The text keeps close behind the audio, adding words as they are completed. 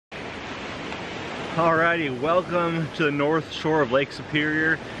Alrighty, welcome to the north shore of Lake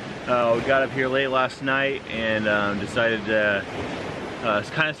Superior. We got up here late last night and decided to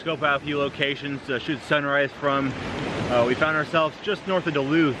kind of scope out a few locations to shoot the sunrise from. We found ourselves just north of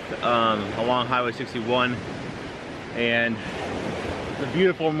Duluth along Highway 61, and it's a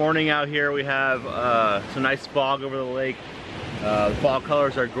beautiful morning out here. We have some nice fog over the lake. The fall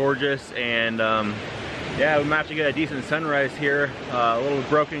colors are gorgeous, and yeah, we managed to get a decent sunrise here. A little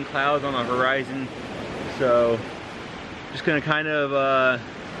broken clouds on the horizon, so just gonna kind of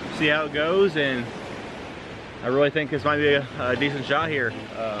see how it goes, and I really think this might be a decent shot here.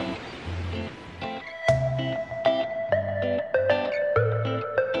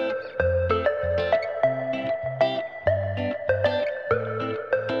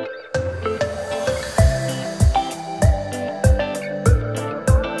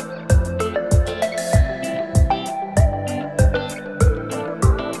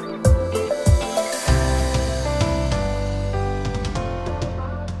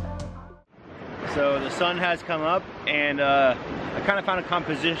 So the sun has come up, and I kind of found a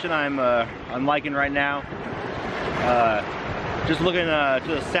composition I'm liking right now. Just looking to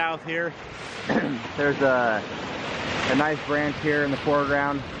the south here, there's a nice branch here in the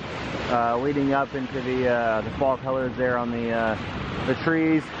foreground, leading up into the fall colors there on the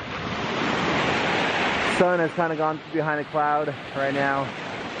trees. Sun has kind of gone behind a cloud right now,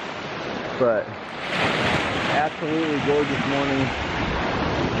 but absolutely gorgeous morning.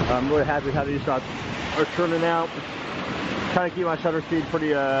 I'm really happy with how these shots are turning out. Trying to keep my shutter speed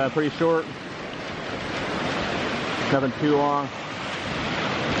pretty short. Nothing too long.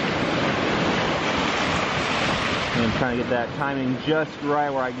 And I'm trying to get that timing just right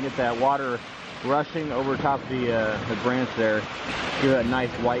where I can get that water rushing over top the branch there. Give it a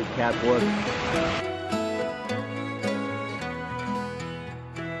nice white cap look.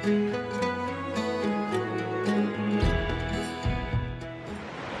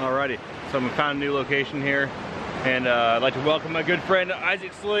 Alrighty, so we found a new location here, and I'd like to welcome my good friend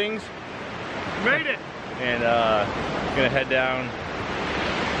Isaac Slings. Made it! And gonna head down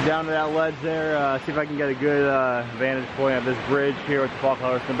to that ledge there, see if I can get a good vantage point of this bridge here with the fall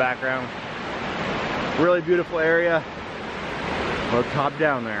colors in the background. Really beautiful area. We'll top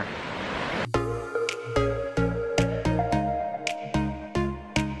down there.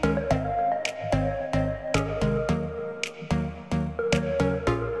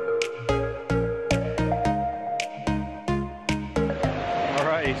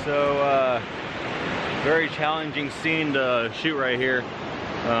 So very challenging scene to shoot right here.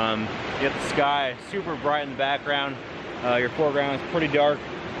 You get the sky super bright in the background. Your foreground is pretty dark,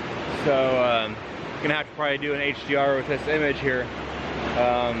 so you're gonna have to probably do an HDR with this image here.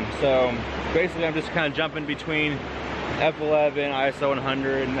 So basically I'm just kind of jumping between f11, ISO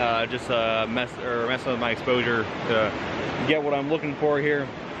 100, and just messing with my exposure to get what I'm looking for here.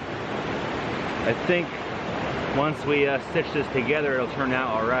 I think once we stitch this together, it'll turn out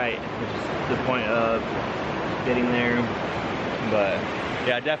all right, which is the point of getting there. But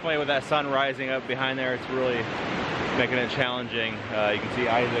yeah, definitely with that sun rising up behind there, it's really making it challenging. You can see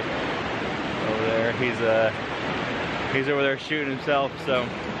Isaac over there. He's over there shooting himself. So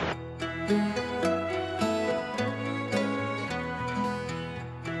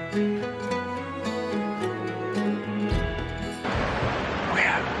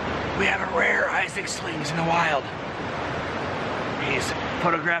we have a rare Isaac Slings in the wild. He's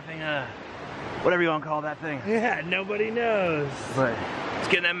photographing whatever you want to call that thing. Yeah, nobody knows. But let's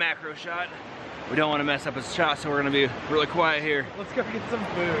get in that macro shot. We don't want to mess up his shot, so we're gonna be really quiet here. Let's go get some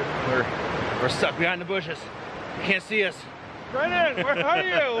food. We're stuck behind the bushes. You can't see us. Brennan, where are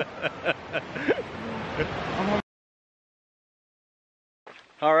you?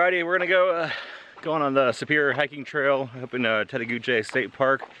 Alrighty, we're gonna go on the Superior hiking trail up in Tetaguche State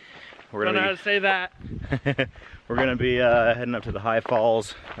Park. I don't know how to say that. We're gonna be heading up to the high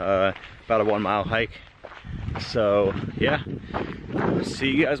falls, about a 1 mile hike. So yeah, see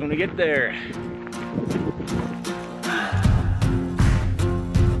you guys when we get there.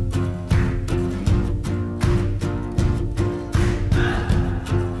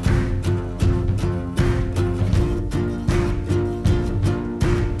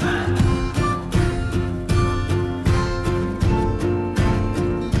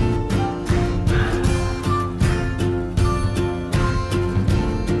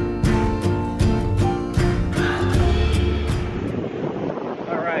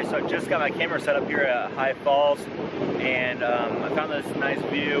 Got my camera set up here at High Falls, and I found this nice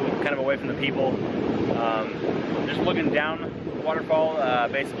view kind of away from the people. Just looking down the waterfall,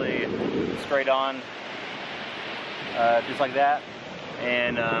 basically straight on, just like that.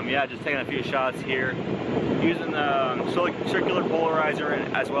 And yeah, just taking a few shots here using the circular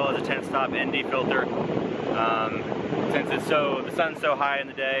polarizer as well as a 10 stop ND filter. Since the sun's so high in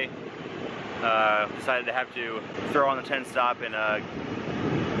the day, decided to have to throw on the 10 stop and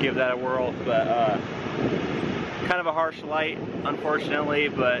give that a whirl. But kind of a harsh light, unfortunately,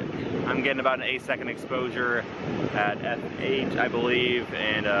 but I'm getting about an 8-second exposure at f8, I believe,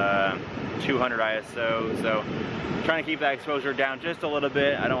 and 200 ISO. So trying to keep that exposure down just a little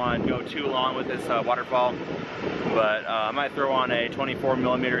bit. I don't want to go too long with this waterfall, but I might throw on a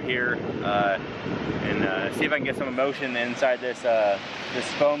 24mm here and see if I can get some emotion inside this this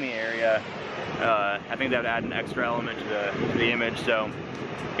foamy area. I think that would add an extra element to the image. So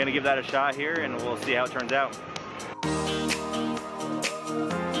gonna give that a shot here, and we'll see how it turns out.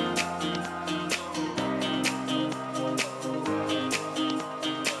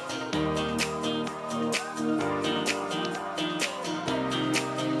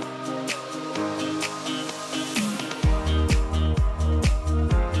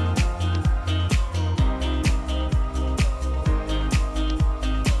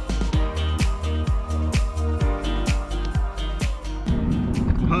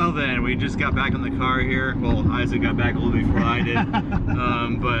 Well then, we just got back in the car here. Well, Isaac got back a little before I did.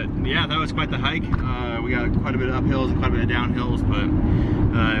 But yeah, that was quite the hike. We got quite a bit of uphills and quite a bit of downhills, but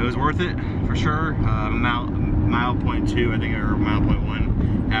it was worth it for sure. Mile 0.2, I think, or mile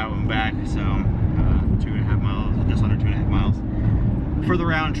 0.1 out and back. So 2.5 miles, just under 2.5 miles for the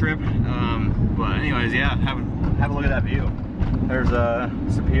round trip. But anyways, yeah, have a look at that view. There's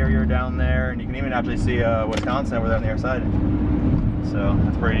Superior down there, and you can even actually see Wisconsin over there on the other side. So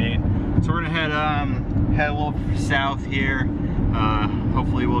that's pretty neat. So we're gonna head a little south here.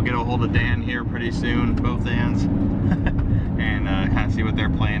 Hopefully we'll get a hold of Dan here pretty soon, both Dans, and kind of see what their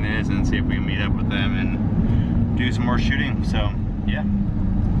plan is and see if we can meet up with them and do some more shooting. So yeah.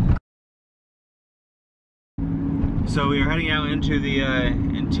 So we are heading out into the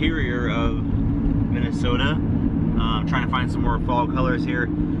interior of Minnesota, trying to find some more fall colors here.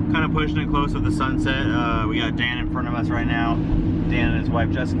 Kind of pushing it close with the sunset. We got Dan in front of us right now, Dan and his wife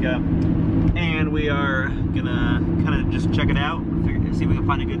Jessica, and we are gonna kind of just check it out, see if we can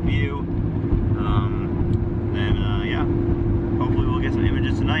find a good view. Yeah, hopefully we'll get some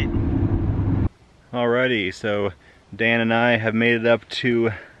images tonight. Alrighty, so Dan and I have made it up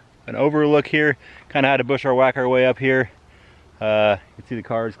to an overlook here. Kind of had to bush our whack our way up here. You can see the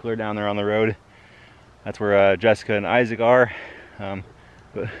cars clear down there on the road. That's where Jessica and Isaac are.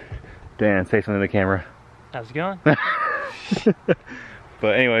 But Dan, say something to the camera. How's it going?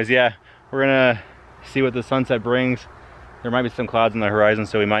 But anyways, yeah, we're gonna see what the sunset brings. There might be some clouds on the horizon,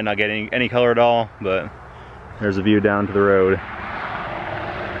 so we might not get any color at all, but there's a view down to the road.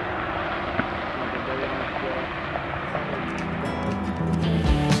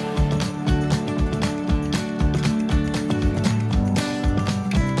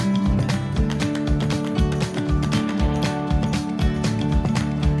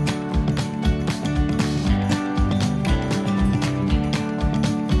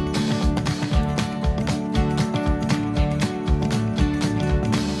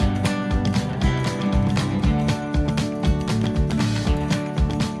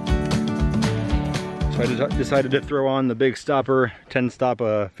 I decided to throw on the big stopper 10 stop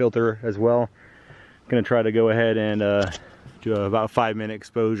filter as well. Gonna try to go ahead and do about a 5-minute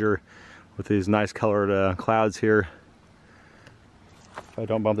exposure with these nice colored clouds here. If I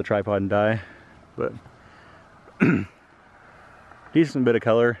don't bump the tripod and die, but decent bit of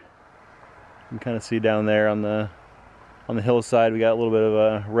color. You can kind of see down there on the hillside we got a little bit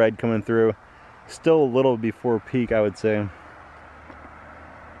of red coming through. Still a little before peak, I would say,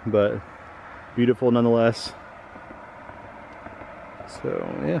 but beautiful nonetheless. So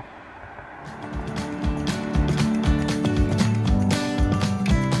yeah.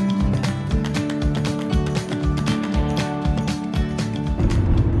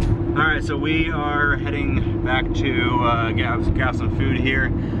 Alright, so we are heading back to grab some food here.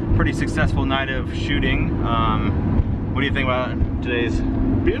 Pretty successful night of shooting. What do you think about today's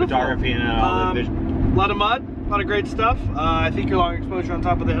photography and all the vision? A lot of mud. A lot of great stuff. I think your long exposure on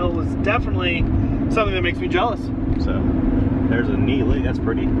top of the hill is definitely something that makes me jealous. So, there's a neat lake. That's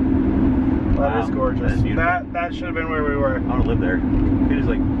pretty. Wow. That is gorgeous. That, that should have been where we were. I want to live there. We just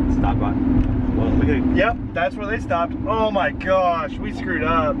like stop by. Well, we could. Yep, that's where they stopped. Oh my gosh, we screwed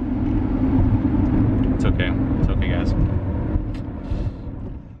up. It's okay. It's okay, guys.